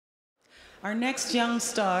Our next young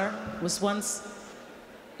star was once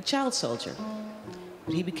a child soldier,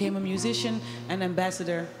 but he became a musician and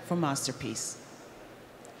ambassador for MasterPeace.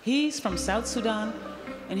 He's from South Sudan,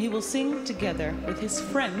 and he will sing together with his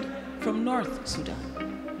friend from North Sudan.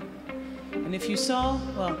 And if you saw,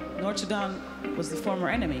 well, North Sudan was the former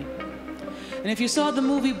enemy. And if you saw the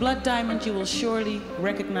movie Blood Diamond, you will surely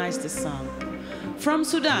recognize this song. From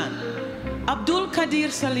Sudan, Abdel Gadir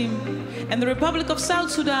Selim, and the Republic of South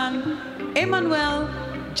Sudan, Emmanuel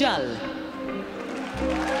Jal.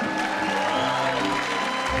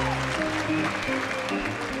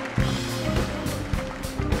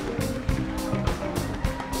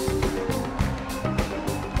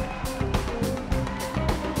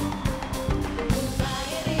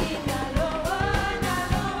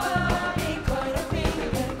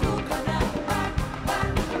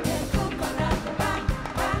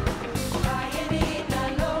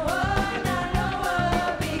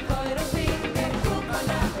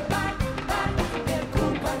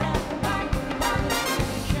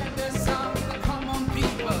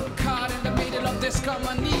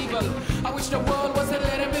 Common evil. I wish the world was a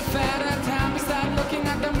little bit fairer. Time to start looking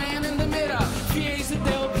at the man in the mirror. Fear is a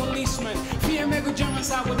devil policeman. Fear make a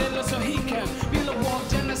genocide with it so he can. Build a wall,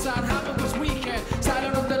 genocide happened this weekend.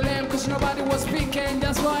 Silent of the lamb cause nobody was speaking.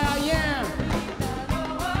 That's why I am.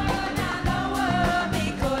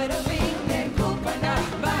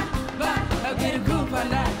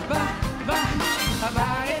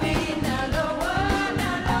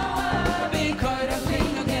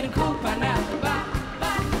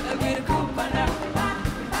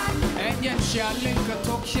 Shalinka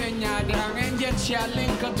tuk shenya dang engine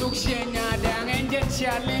shalinka tuk shenya dang engine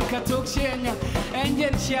shalinka tuk shenya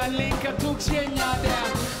engine shalinka tuk shenya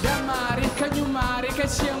dang damari kanyumari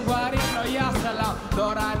kashengwari no yasala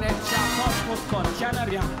dorane chakon kuskon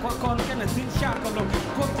chanaria kokon kana sin shakolo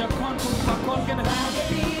kokja kon kokon kana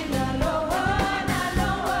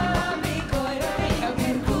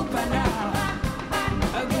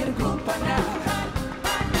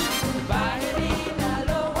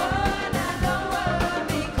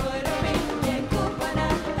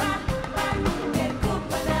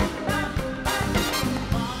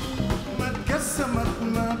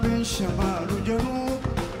شمال وجنوب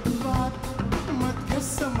بعد ما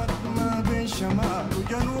تقسمت ما بين شمال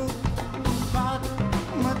وجنوب بعد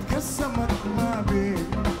ما تقسمت ما بين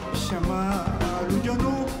شمال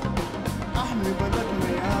وجنوب احمي بلدنا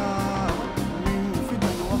يا من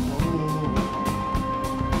فتن وحروب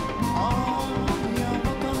يا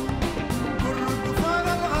وطن كردفان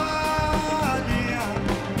الغالية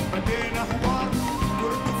بدينا حوار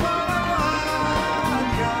كردفان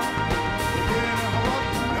الغالية بدينا حوار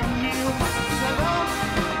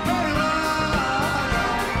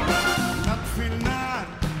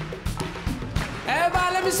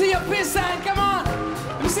Everybody, let me see your peace sign, come on.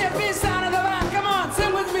 Let me see a peace sign in the back, come on,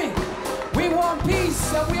 sing with me. We want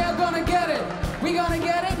peace, and we are gonna get it. We gonna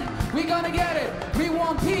get it, we gonna get it. We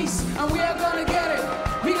want peace, and we are gonna get it.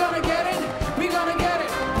 We gonna get it, we gonna get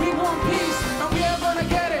it. We want peace, and we are gonna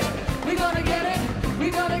get it. We gonna get it, we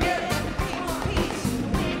gonna get it.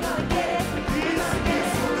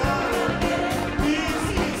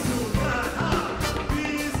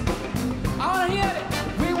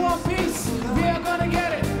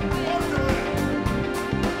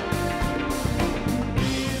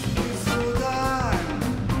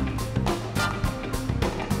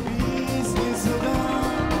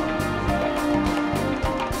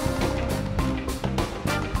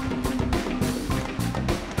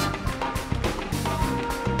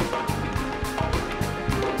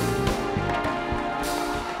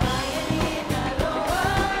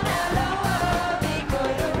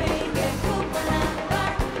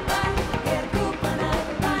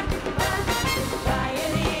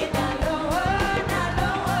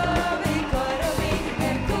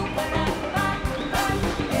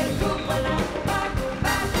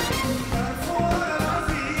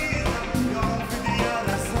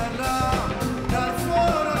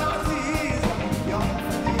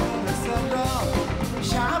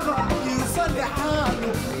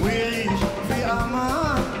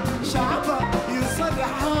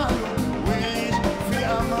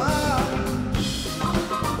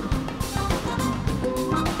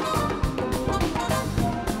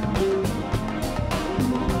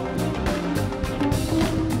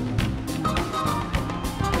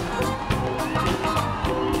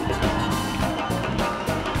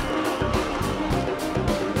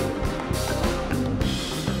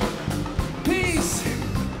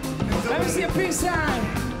 see a peace sign.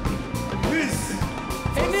 Peace.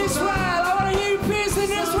 In Israel, I want to hear peace in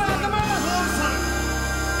Israel. Come on.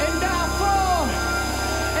 In Darfur,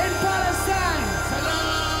 in Palestine.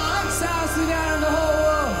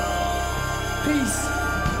 peace.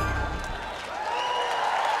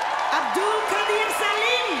 Abdel Gadir Selim.